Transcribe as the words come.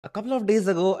A couple of days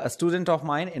ago, a student of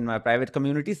mine in my private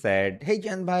community said, "Hey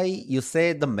Jan bhai, you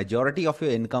say the majority of your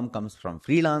income comes from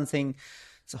freelancing.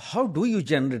 So how do you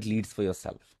generate leads for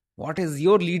yourself? What is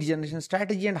your lead generation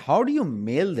strategy and how do you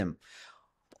mail them?"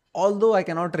 Although I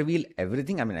cannot reveal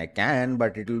everything, I mean I can,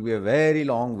 but it will be a very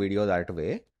long video that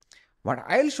way. What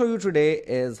I'll show you today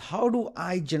is how do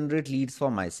I generate leads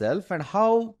for myself and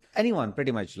how anyone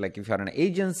pretty much, like if you're an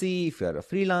agency, if you're a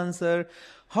freelancer,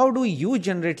 how do you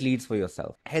generate leads for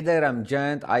yourself? Hey there, I'm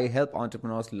Jayant. I help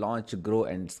entrepreneurs launch, grow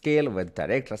and scale with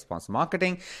direct response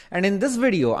marketing. And in this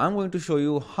video, I'm going to show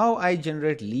you how I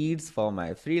generate leads for my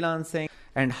freelancing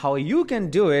and how you can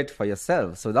do it for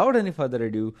yourself. So without any further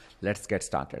ado, let's get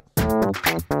started.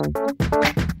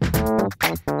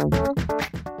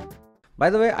 By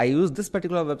the way, I use this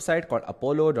particular website called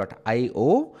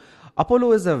apollo.io.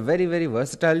 Apollo is a very, very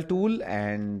versatile tool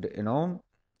and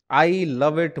I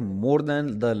love it more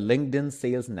than the LinkedIn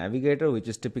Sales Navigator, which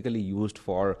is typically used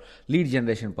for lead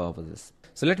generation purposes.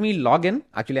 So let me log in.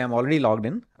 Actually, I'm already logged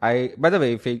in. By the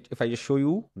way, if I just show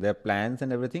you their plans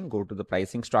and everything, go to the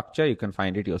pricing structure. You can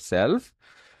find it yourself.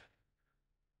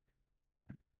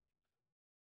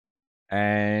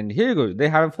 And here you go. They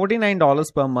have a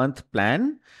 $49 per month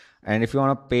plan. And if you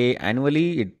want to pay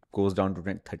annually, it goes down to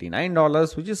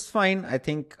 $39, which is fine. I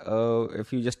think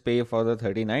if you just pay for the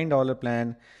 $39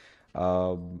 plan,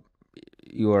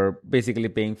 you are basically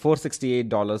paying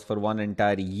 $468 for one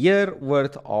entire year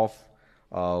worth of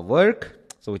work,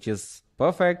 so which is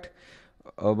perfect.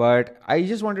 But I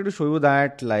just wanted to show you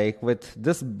that, like, with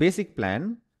this basic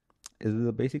plan, is this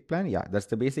the basic plan? Yeah, that's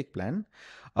the basic plan.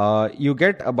 You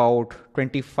get about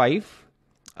 25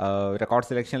 record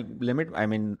selection limit. I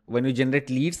mean, when you generate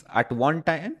leads at one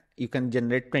time, you can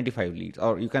generate 25 leads,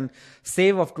 or you can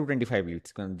save up to 25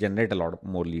 leads. You can generate a lot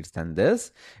more leads than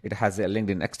this. It has a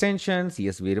LinkedIn extension,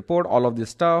 CSV report, all of this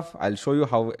stuff. I'll show you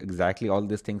how exactly all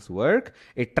these things work.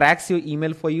 It tracks your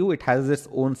email for you. It has its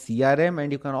own CRM,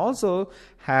 and you can also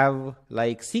have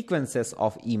like sequences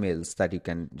of emails that you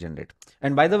can generate.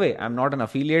 And by the way, I'm not an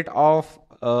affiliate of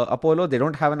Apollo. They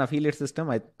don't have an affiliate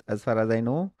system, as far as I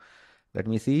know. Let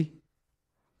me see.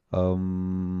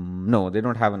 No, they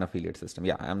don't have an affiliate system.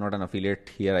 Yeah, I'm not an affiliate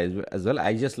here as well.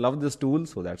 I just love this tool,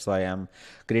 so that's why I'm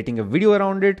creating a video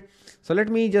around it. So let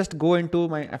me just go into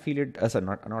my affiliate. Sorry,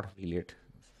 not affiliate.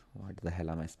 What the hell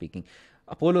am I speaking?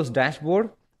 Apollo's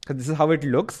dashboard. This is how it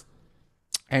looks.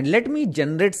 And let me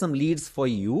generate some leads for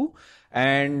you.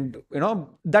 And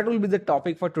that will be the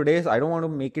topic for today. So I don't want to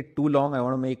make it too long. I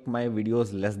want to make my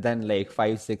videos less than like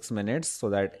 5-6 minutes so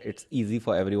that it's easy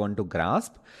for everyone to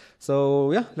grasp.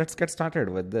 So yeah, let's get started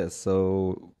with this.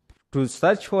 So to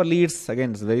search for leads,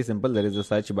 again, it's very simple. There is a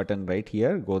search button right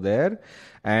here. Go there.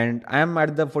 And I'm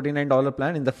at the $49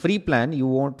 plan. In the free plan, you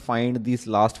won't find these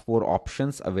last 4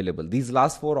 options available. These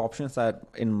last 4 options are,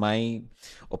 in my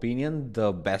opinion,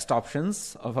 the best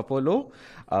options of Apollo.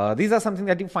 These are something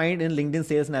that you find in LinkedIn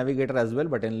Sales Navigator as well.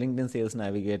 But in LinkedIn Sales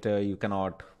Navigator, you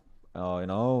cannot,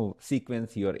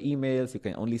 sequence your emails. You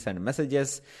can only send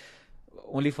messages.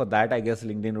 Only for that, I guess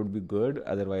LinkedIn would be good.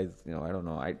 Otherwise, I don't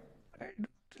know. I don't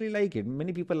really like it.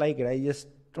 Many people like it. I just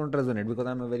don't resonate because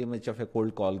I'm a very much of a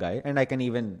cold call guy, and I can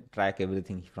even track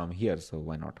everything from here. So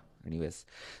why not? Anyways,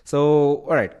 so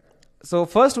all right. So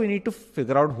first we need to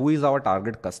figure out who is our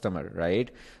target customer, right?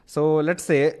 So let's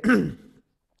say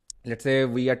let's say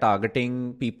we are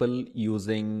targeting people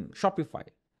using Shopify,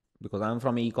 because I'm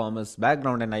from e-commerce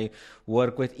background and I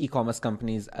work with e-commerce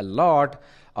companies a lot.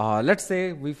 Let's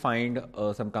say we find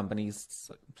some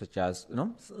companies such as,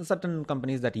 certain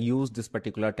companies that use this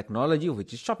particular technology,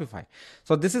 which is Shopify.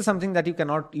 So this is something that you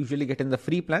cannot usually get in the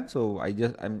free plan. So I'll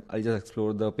just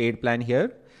explore the paid plan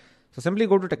here. So simply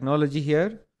go to technology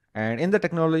here, and in the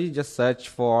technology, just search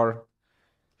for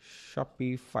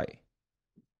Shopify,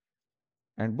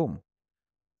 and boom.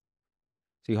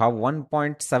 So you have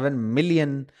 1.7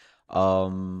 million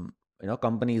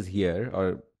companies here,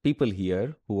 or people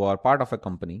here who are part of a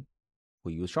company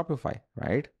who use Shopify,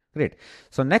 right? Great.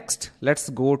 So next, let's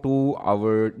go to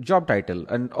our job title.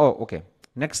 And okay.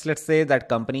 Next, let's say that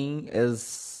company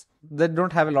they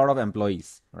don't have a lot of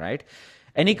employees, right?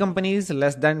 Any companies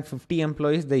less than 50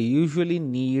 employees, they usually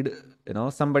need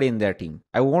somebody in their team.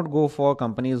 I won't go for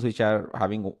companies which are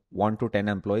having 1 to 10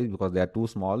 employees because they are too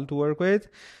small to work with.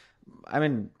 I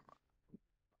mean,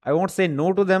 I won't say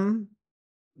no to them,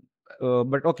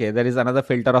 but okay, there is another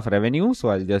filter of revenue, so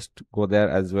I'll just go there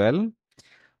as well.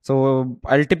 So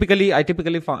I typically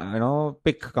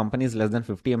pick companies less than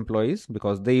 50 employees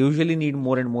because they usually need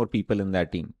more and more people in their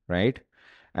team, right?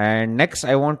 And next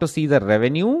I want to see the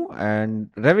revenue, and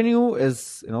revenue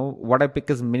is, what I pick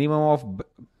is minimum of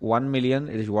 1 million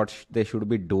is what they should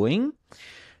be doing.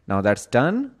 Now that's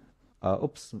done.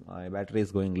 Oops, my battery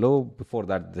is going low. Before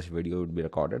that, this video would be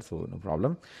recorded, so no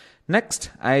problem.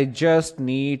 Next, I just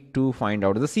need to find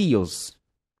out the CEOs.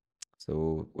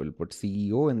 So we'll put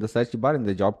CEO in the search bar in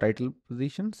the job title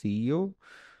position, CEO,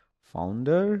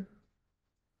 founder.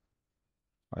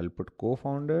 I'll put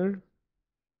co-founder.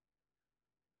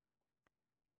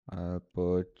 I'll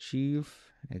put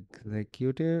chief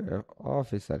executive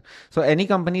officer. So any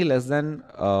company less than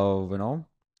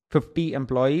 50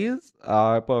 employees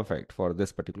are perfect for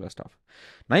this particular stuff.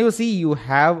 Now you see you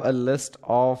have a list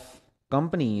of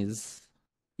companies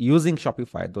using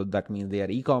Shopify. So that means they are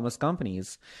e-commerce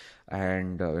companies,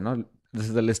 and this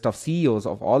is the list of CEOs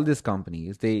of all these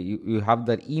companies. You have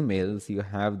their emails, you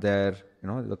have their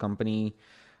the company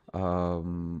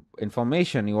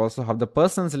information. You also have the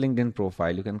person's LinkedIn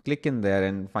profile. You can click in there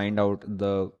and find out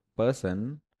the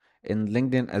person in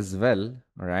LinkedIn as well,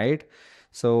 right?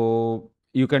 So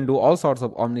you can do all sorts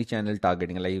of omni-channel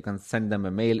targeting. Like you can send them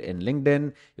a mail in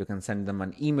LinkedIn, you can send them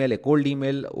an email, a cold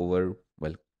email over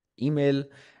email,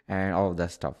 and all of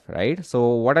that stuff, right?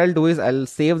 So what I'll do is I'll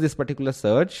save this particular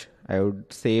search. I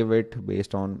would save it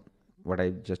based on what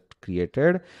I just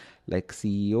created, like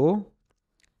CEO.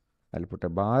 I'll put a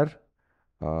bar,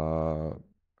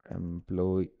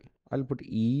 employee. I'll put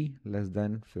E less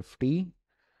than 50.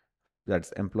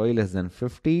 That's employee less than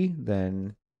 50.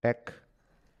 Then tech,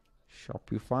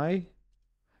 Shopify,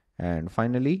 and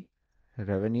finally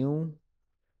revenue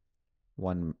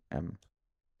 1M.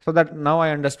 So that now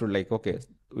I understood, like, okay,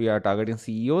 we are targeting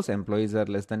CEOs, employees are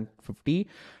less than 50,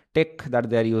 tech that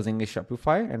they are using is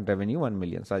Shopify, and revenue 1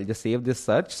 million. So I'll just save this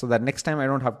search so that next time I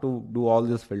don't have to do all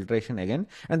this filtration again.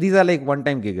 And these are like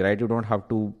one-time gig, right? You don't have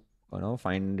to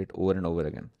find it over and over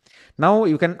again. Now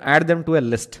you can add them to a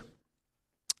list,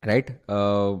 right?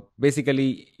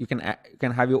 Basically you can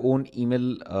have your own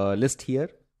email list here.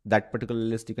 That particular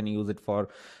list you can use it for,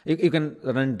 you can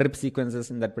run drip sequences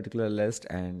in that particular list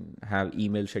and have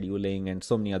email scheduling and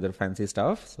so many other fancy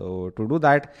stuff. So to do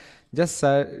that, just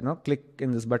click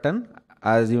in this button.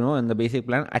 As you know, in the basic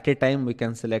plan, at a time we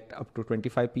can select up to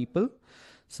 25 people.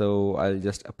 So I'll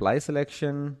just apply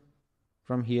selection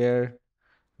from here,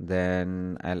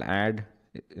 then I'll add,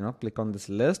 click on this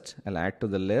list, I'll add to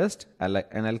the list, I'll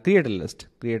create a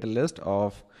list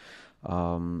of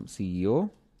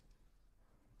CEO,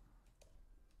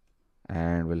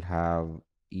 and we'll have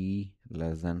E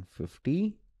less than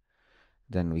 50.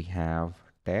 Then we have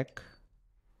tech,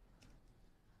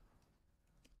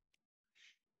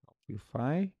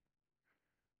 Shopify,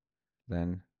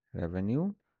 then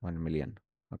revenue 1 million.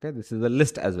 Okay, this is the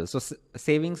list as well. So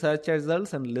saving search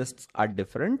results and lists are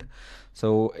different.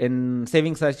 So in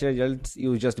saving search results,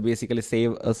 you just basically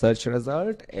save a search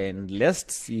result. In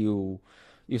lists, you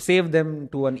save them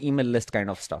to an email list kind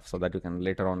of stuff so that you can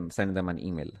later on send them an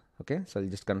email. Okay, so I'll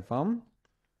just confirm.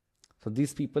 So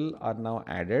these people are now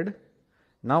added.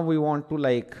 Now we want to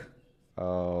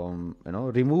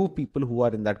remove people who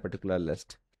are in that particular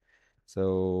list.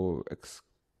 So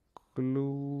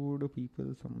exclude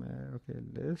people somewhere. Okay,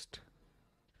 list.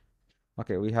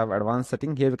 Okay, we have advanced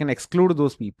setting here. We can exclude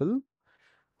those people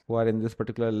who are in this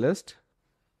particular list.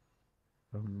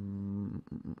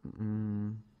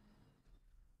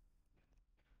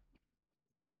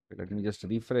 Let me just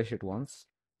refresh it once.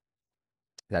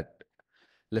 That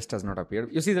list has not appeared.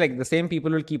 You see, like the same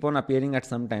people will keep on appearing at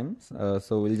some times.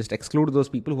 So we'll just exclude those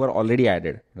people who are already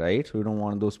added, right? So we don't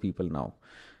want those people now.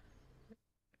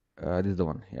 This is the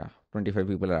one. Yeah, 25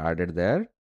 people are added there.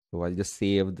 So I'll just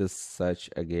save this search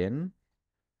again.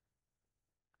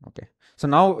 Okay. So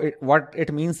now what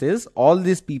it means is all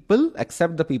these people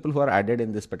except the people who are added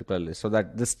in this particular list. So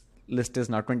that this list is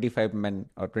not 25 men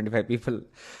or 25 people.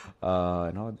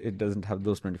 It doesn't have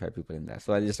those 25 people in there.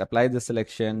 So I'll just apply the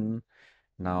selection.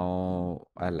 Now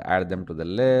I'll add them to the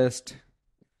list.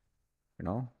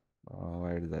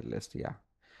 Where is that list? Yeah.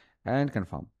 And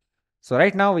confirm. So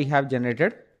right now we have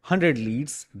generated 100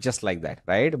 leads just like that,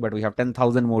 right? But we have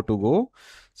 10,000 more to go.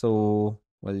 So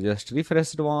we'll just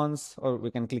refresh it once, or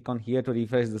we can click on here to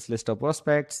refresh this list of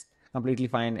prospects. Completely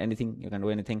fine. Anything, you can do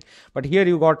anything. But here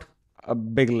you got a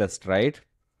big list, right?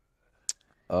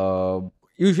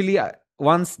 Usually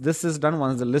once this is done,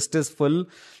 once the list is full,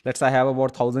 let's say I have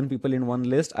about 1,000 people in one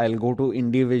list, I'll go to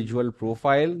individual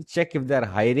profile, check if they're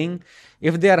hiring.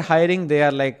 If they are hiring, they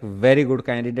are like very good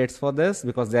candidates for this,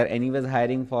 because they're anyways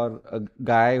hiring for a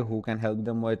guy who can help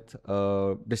them with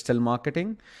digital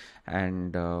marketing.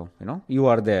 And you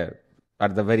are there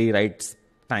at the very right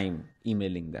time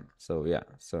emailing them. So yeah,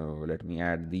 so let me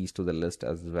add these to the list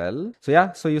as well. So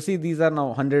yeah, so you see these are now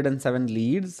 107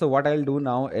 leads. So what I'll do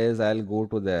now is I'll go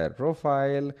to their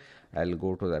profile, I'll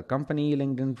go to their company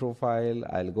LinkedIn profile,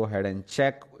 I'll go ahead and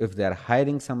check if they're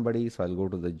hiring somebody. So I'll go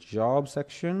to the job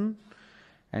section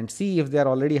and see if they're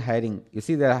already hiring. You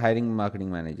see they're hiring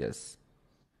marketing managers,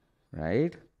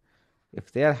 right?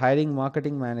 If they are hiring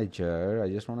marketing manager, I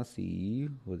just want to see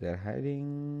who they're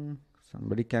hiring.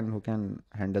 Somebody who can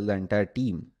handle the entire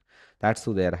team. That's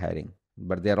who they are hiring.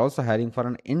 But they are also hiring for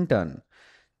an intern.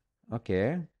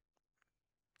 Okay.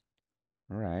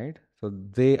 All right. So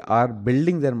they are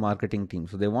building their marketing team.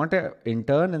 So they want an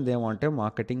intern and they want a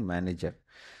marketing manager.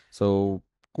 So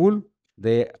cool.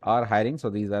 They are hiring. So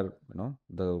these are,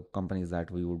 the companies that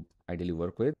we would ideally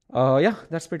work with. Yeah,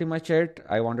 that's pretty much it.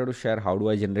 I wanted to share how do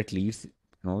I generate leads.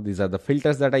 These are the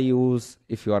filters that I use.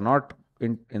 If you are not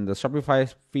in the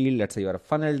Shopify field, let's say you are a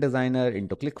funnel designer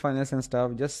into ClickFunnels and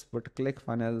stuff, just put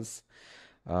ClickFunnels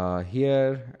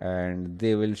here and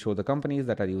they will show the companies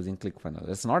that are using ClickFunnels.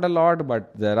 It's not a lot,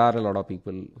 but there are a lot of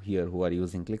people here who are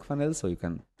using ClickFunnels. So you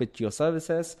can pitch your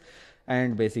services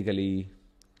and basically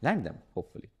land them,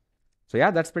 hopefully. So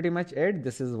yeah, that's pretty much it.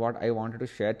 This is what I wanted to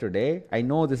share today. I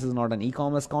know this is not an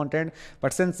e-commerce content,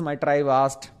 but since my tribe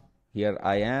asked, here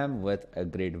I am with a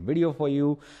great video for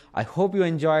you. I hope you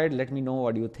enjoyed. Let me know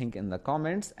what you think in the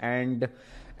comments. And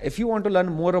if you want to learn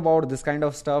more about this kind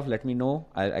of stuff, let me know.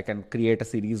 I can create a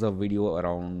series of video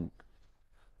around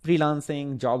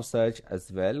freelancing, job search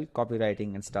as well,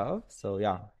 copywriting and stuff. So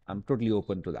yeah, I'm totally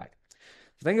open to that.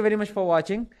 So thank you very much for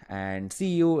watching and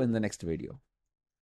see you in the next video.